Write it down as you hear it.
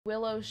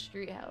Willow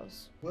Street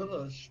House.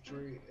 Willow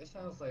Street. It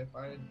sounds like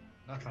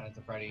not Friday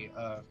to Freddy.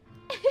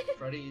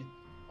 Freddy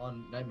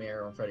on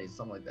Nightmare on Freddy,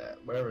 something like that.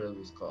 Whatever it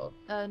was called.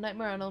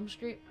 Nightmare on Elm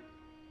Street.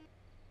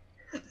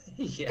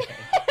 Yeah.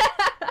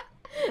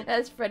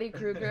 That's Freddy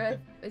Krueger.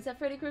 Is that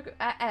Freddy Krueger?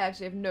 I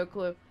actually have no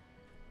clue.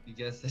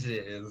 Yes, it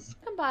is.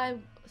 I can buy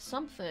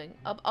something.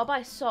 I'll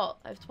buy salt.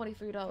 I have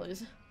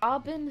 $23.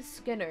 Robin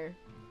Skinner.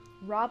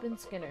 Robin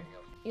Skinner.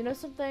 You know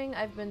something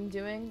I've been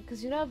doing?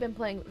 Because you know I've been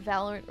playing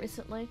Valorant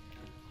recently.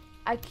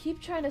 I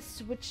keep trying to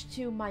switch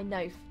to my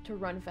knife to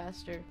run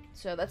faster.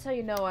 So that's how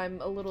you know I'm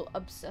a little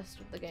obsessed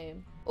with the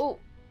game. Oh,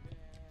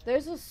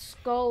 there's a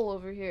skull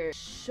over here.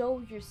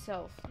 Show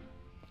yourself.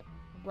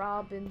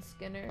 Robin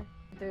Skinner.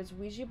 There's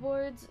Ouija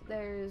boards.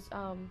 There's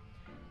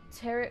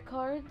tarot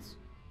cards.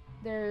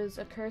 There's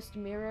a cursed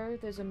mirror.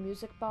 There's a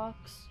music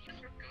box.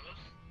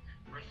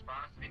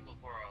 Response people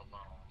who are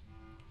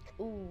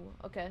alone. Ooh,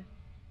 okay.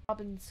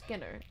 Robin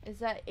Skinner. Is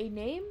that a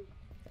name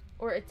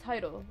or a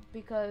title?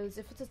 Because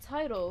if it's a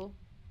title,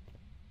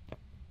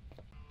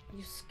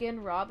 you skin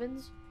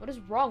robins? What is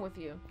wrong with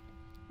you?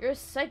 You're a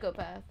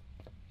psychopath.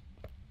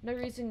 No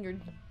reason you're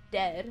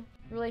dead.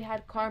 You really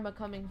had karma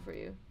coming for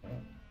you.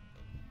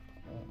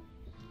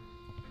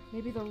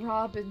 Maybe the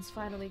robins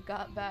finally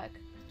got back.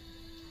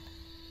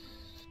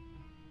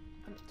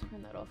 I'm gonna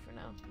turn that off for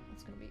now.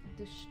 It's gonna be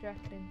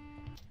distracting.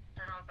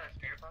 Turn off that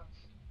spirit box.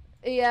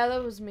 Yeah,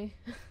 that was me.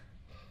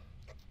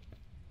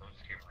 Don't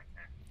scare me like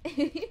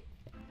that.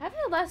 I have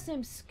the last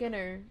name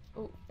Skinner.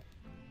 Oh.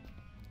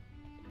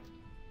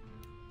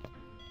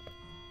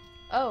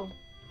 Oh,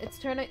 it's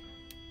turning.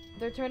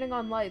 They're turning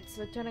on lights.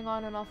 They're turning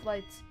on and off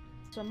lights.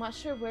 So I'm not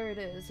sure where it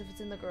is. If it's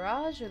in the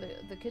garage or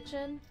the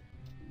kitchen.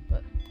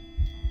 But.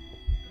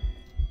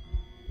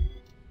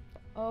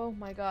 Oh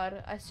my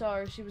god, I saw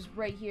her. She was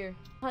right here.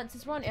 Hunt,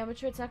 since we're on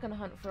amateur, it's not gonna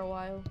hunt for a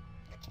while.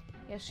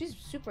 Yeah, she's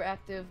super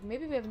active.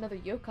 Maybe we have another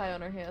yokai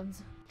on our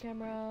hands.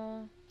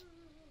 Camera.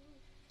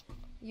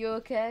 You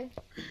okay?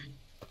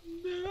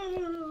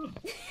 No.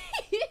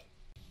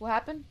 What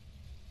happened?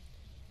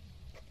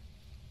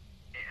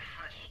 It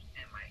hushed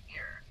in my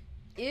ear.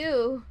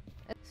 Ew.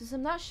 Since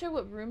I'm not sure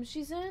what room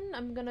she's in,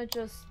 I'm gonna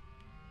just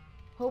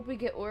hope we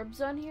get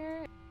orbs on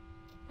here.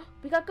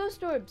 We got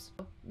ghost orbs!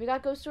 We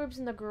got ghost orbs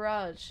in the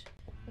garage.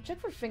 I'll check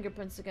for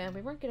fingerprints again.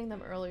 We weren't getting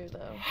them earlier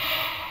though.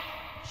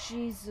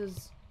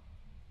 Jesus.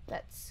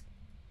 That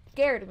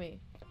scared me.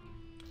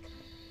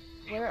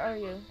 Where are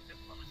you?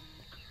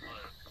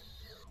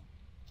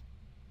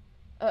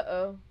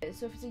 Uh-oh. Okay,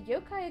 so if it's a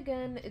yokai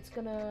again, it's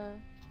gonna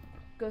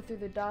go through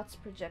the dots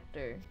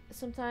projector.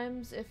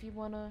 Sometimes if you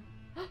wanna...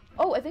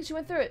 Oh, I think she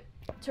went through it.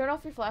 Turn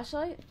off your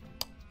flashlight.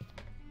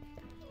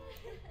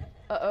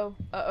 Uh-oh.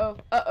 Uh-oh.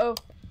 Uh-oh.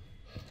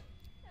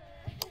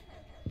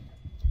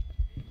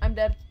 I'm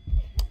dead.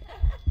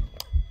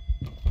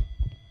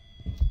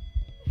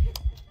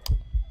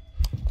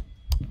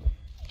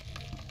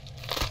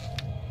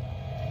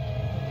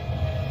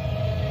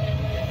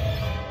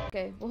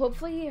 Okay, well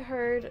hopefully he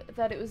heard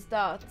that it was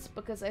dots,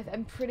 because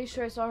I'm pretty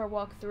sure I saw her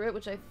walk through it,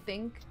 which I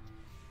think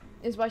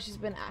is why she's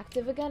been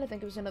active again. I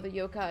think it was another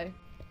yokai.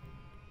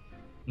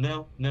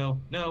 No, no,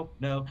 no,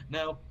 no,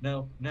 no,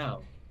 no,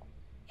 no.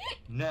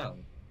 No.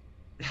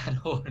 I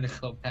don't want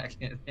to go back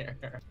in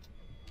there.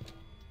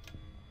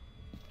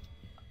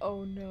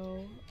 Oh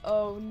no.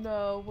 Oh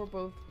no, we're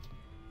both...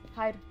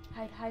 Hide,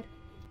 hide, hide.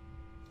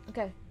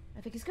 Okay,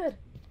 I think he's good.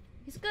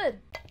 He's good.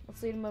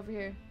 Let's lead him over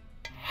here.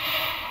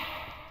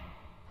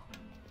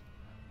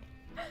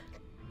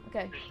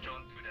 Okay.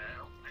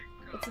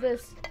 What's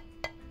this?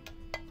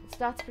 It's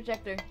Dot's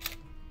projector.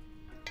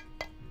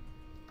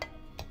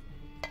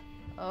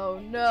 Oh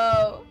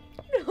no!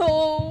 No!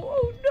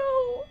 Oh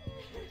no!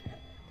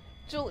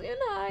 Julian,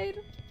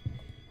 hide!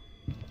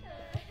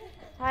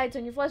 Hide,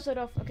 turn your flashlight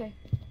off. Okay.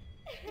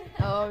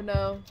 Oh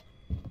no.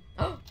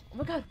 Oh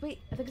my god, wait,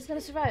 I think it's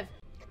gonna survive.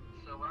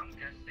 So what I'm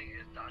guessing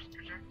is Dot's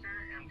projector,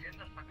 and I'm getting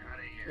the fuck out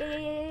of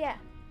here. Yeah.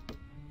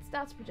 It's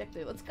Dot's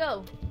projector, let's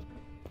go.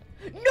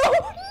 No!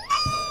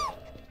 No!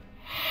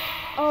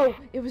 Oh,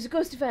 it was a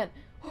ghost event.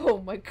 Oh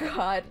my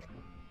god.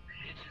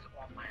 Bitches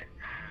on my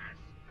ass.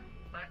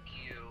 Fuck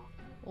you.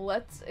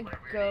 Let's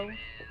go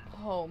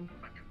home.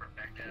 Fucking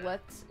Rebecca.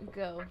 Let's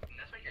go.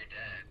 That's why you're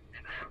dead,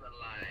 and I'm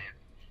alive.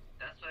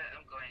 That's why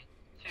I'm going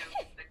to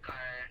the car.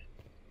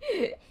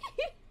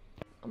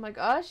 Oh my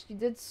gosh, you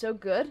did so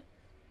good.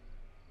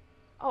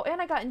 Oh,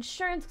 and I got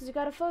insurance because you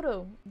got a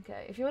photo.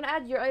 Okay, if you want to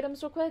add your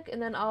items real quick,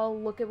 and then I'll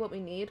look at what we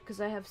need,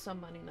 because I have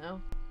some money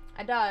now.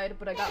 I died,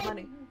 but I got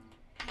money.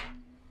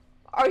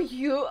 Are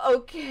you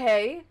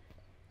okay?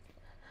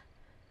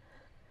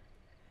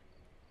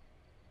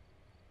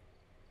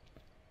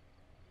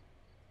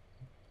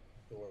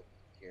 Door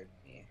scared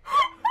me.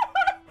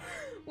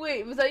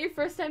 Wait, was that your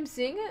first time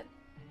seeing it?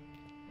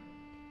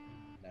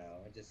 No,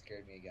 it just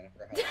scared me again. I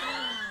forgot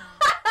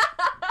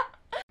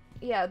how to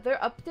Yeah, their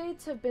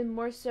updates have been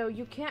more so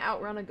you can't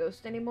outrun a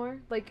ghost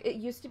anymore. Like, it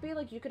used to be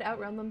like you could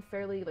outrun them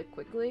fairly, like,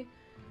 quickly.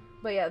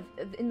 But yeah,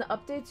 in the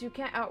updates, you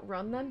can't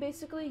outrun them,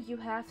 basically. You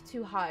have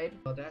to hide.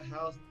 Well, that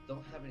house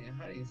don't have any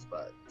hiding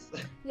spots.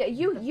 Yeah,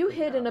 you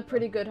hid in a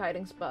pretty good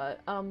hiding spot.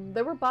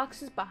 There were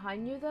boxes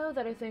behind you, though,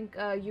 that I think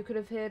you could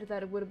have hid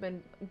that it would have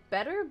been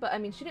better. But, I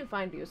mean, she didn't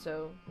find you,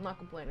 so I'm not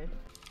complaining.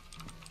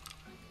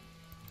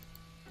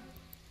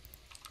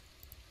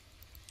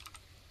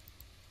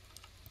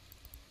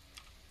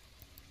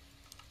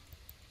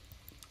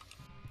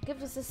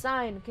 Give us a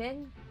sign,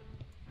 King.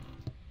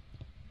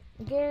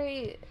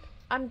 Gary,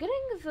 I'm getting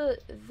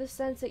the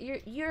sense that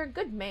you're a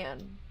good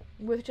man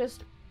with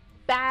just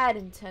bad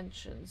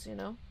intentions, you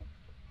know?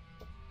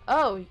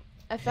 Oh,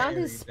 I found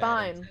his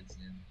spine.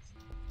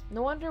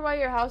 No wonder why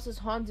your house is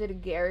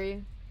haunted,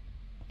 Gary.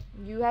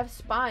 You have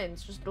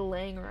spines just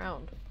laying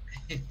around.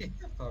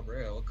 For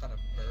real, what kind of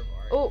perv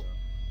are you? Oh,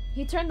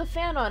 he turned the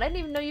fan on. I didn't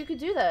even know you could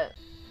do that.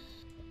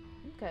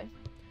 Okay.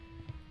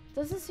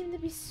 Doesn't seem to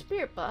be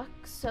spirit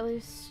box, at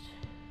least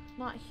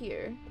not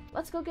here.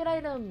 Let's go get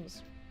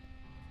items.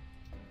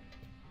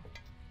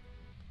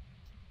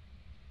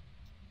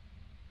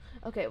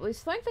 Okay, well he's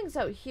throwing things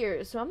out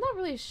here, so I'm not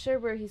really sure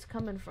where he's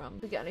coming from.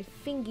 We got any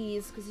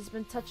fingies, because he's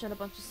been touching a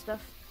bunch of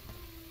stuff.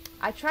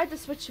 I tried to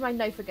switch to my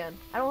knife again.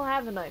 I don't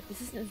have a knife.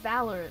 This isn't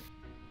Valorant.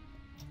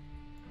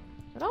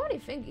 I don't have any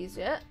fingies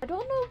yet. I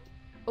don't know.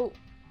 Oh.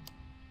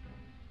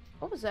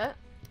 What was that?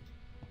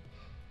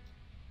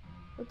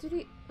 What did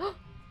he... Oh!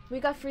 We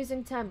got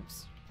freezing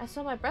temps. I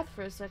saw my breath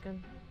for a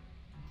second.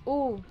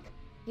 Ooh.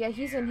 Yeah,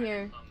 he's in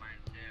here.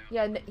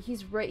 Yeah,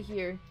 he's right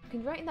here.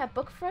 Can you write in that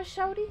book for us,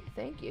 Shouty?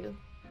 Thank you.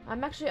 I'm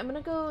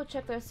gonna go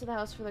check the rest of the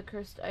house for the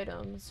cursed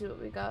item and see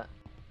what we got.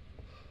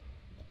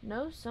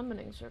 No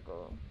summoning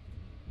circle.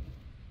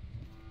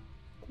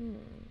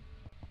 Ghost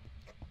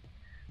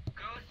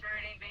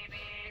riding, baby.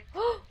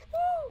 Oh,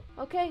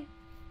 okay.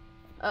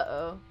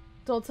 Uh-oh.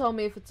 Don't tell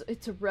me if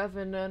it's a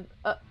revenant.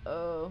 Uh-oh. I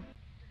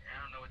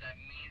don't know what that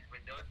means, but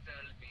don't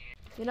tell me.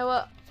 You know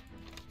what?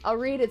 I'll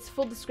read its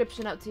full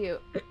description out to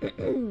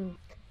you.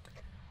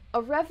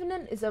 A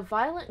revenant is a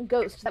violent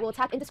ghost that will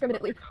attack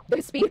indiscriminately.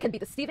 Their speed can be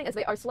deceiving as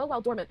they are slow while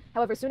dormant.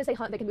 However, as soon as they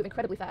hunt, they can move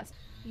incredibly fast.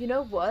 You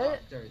know what?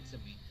 Talk dirty to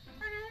me.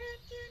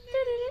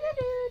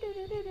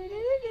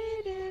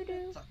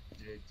 Talk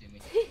dirty to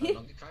me. I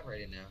don't get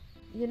copyrighted now.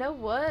 You know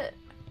what?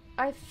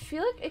 I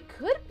feel like it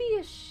could be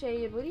a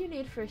shade. What do you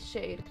need for a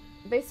shade?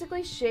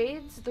 Basically,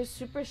 shades, they're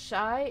super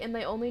shy and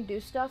they only do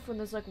stuff when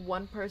there's like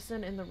one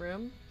person in the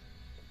room.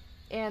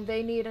 And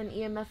they need an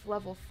EMF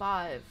level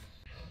 5. Did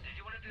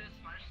you want to do the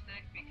smudge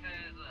stick?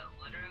 Because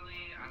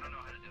literally, I don't know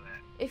how to do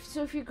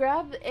it. If you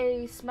grab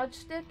a smudge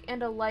stick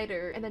and a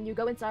lighter, and then you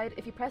go inside,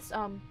 if you press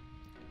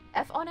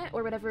F on it,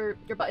 or whatever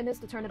your button is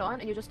to turn it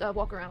on, and you just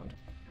walk around.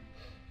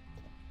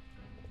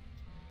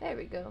 There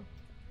we go.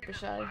 For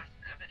shy. Last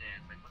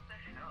evidence, like what the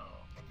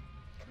hell?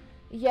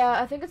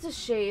 Yeah, I think it's a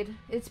shade.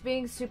 It's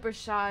being super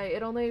shy.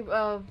 It only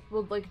will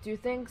like do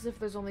things if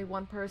there's only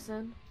one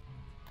person.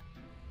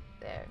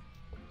 There.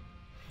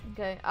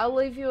 Okay, I'll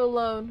leave you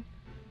alone.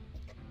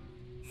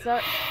 So.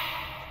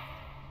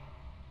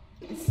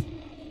 Oh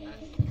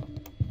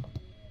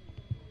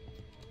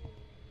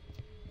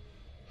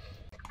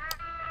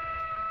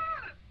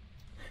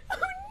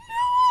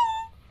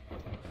no!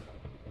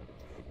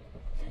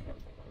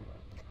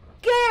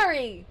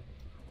 Gary!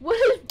 What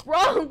is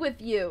wrong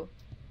with you?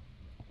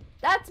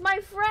 That's my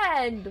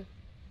friend!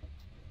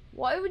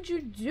 Why would you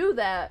do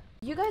that?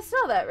 You guys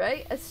saw that,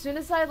 right? As soon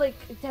as I,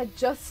 had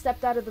just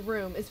stepped out of the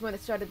room is when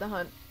it started the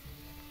hunt.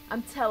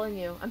 I'm telling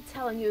you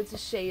it's a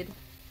shade.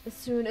 As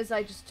soon as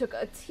I just took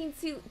a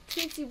teensy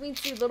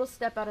weensy little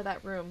step out of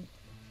that room.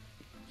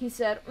 He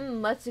said,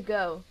 let's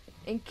go.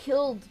 And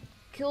killed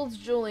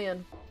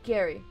Julian.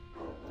 Gary.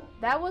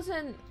 That was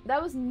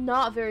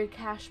not very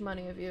cash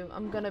money of you,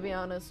 I'm gonna be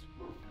honest.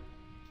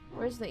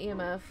 Where's the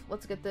EMF?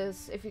 Let's get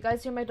this. If you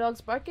guys hear my dogs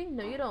barking,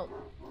 no you don't.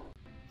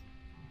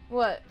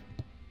 What?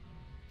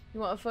 You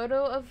want a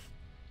photo of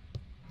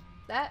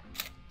that?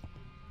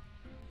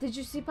 Did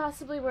you see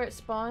possibly where it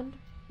spawned?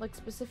 Like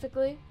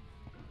specifically?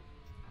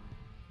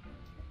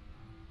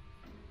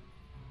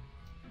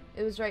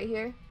 It was right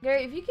here.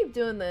 Gary, if you keep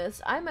doing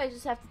this, I might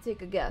just have to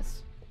take a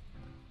guess.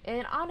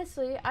 And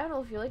honestly, I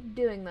don't feel like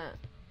doing that.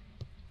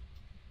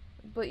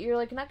 But you're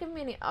like not giving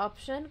me any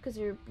option because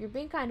you're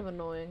being kind of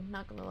annoying,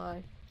 not gonna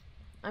lie.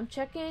 I'm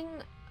checking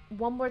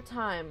one more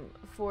time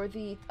for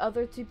the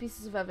other 2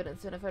 pieces of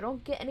evidence, and if I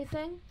don't get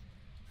anything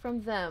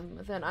from them,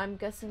 then I'm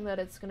guessing that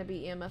it's gonna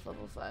be EMF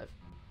level 5.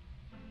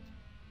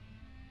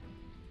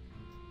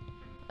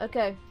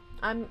 Okay,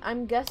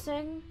 I'm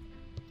guessing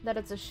that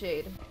it's a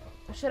shade.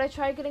 Should I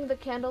try getting the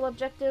candle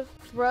objective?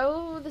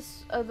 Throw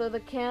this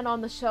the can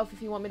on the shelf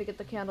if you want me to get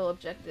the candle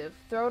objective.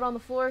 Throw it on the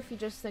floor if you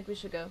just think we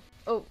should go.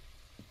 Oh,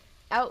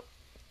 out.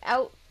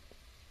 You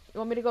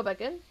want me to go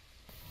back in?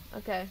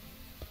 Okay,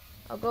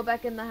 I'll go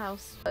back in the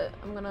house.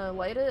 I'm gonna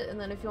light it, and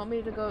then if you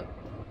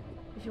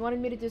wanted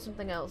me to do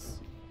something else.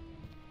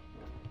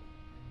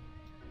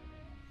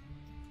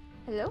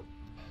 Hello?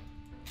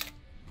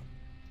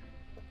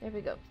 There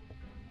we go.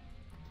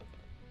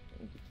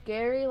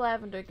 Gary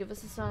Lavender, give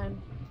us a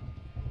sign.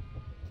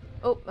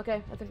 Oh,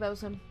 okay, I think that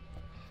was him.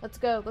 Let's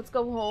go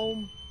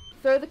home.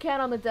 Throw the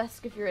can on the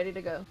desk if you're ready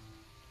to go.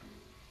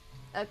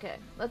 Okay,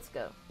 let's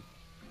go.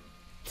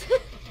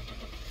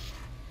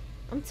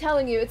 I'm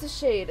telling you, it's a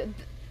shade.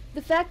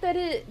 The fact that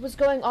it was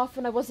going off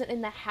when I wasn't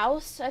in the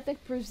house, I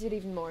think proves it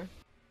even more.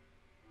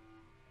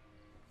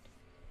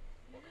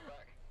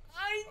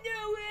 I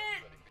knew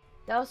it!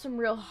 That was some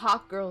real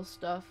hot girl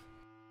stuff.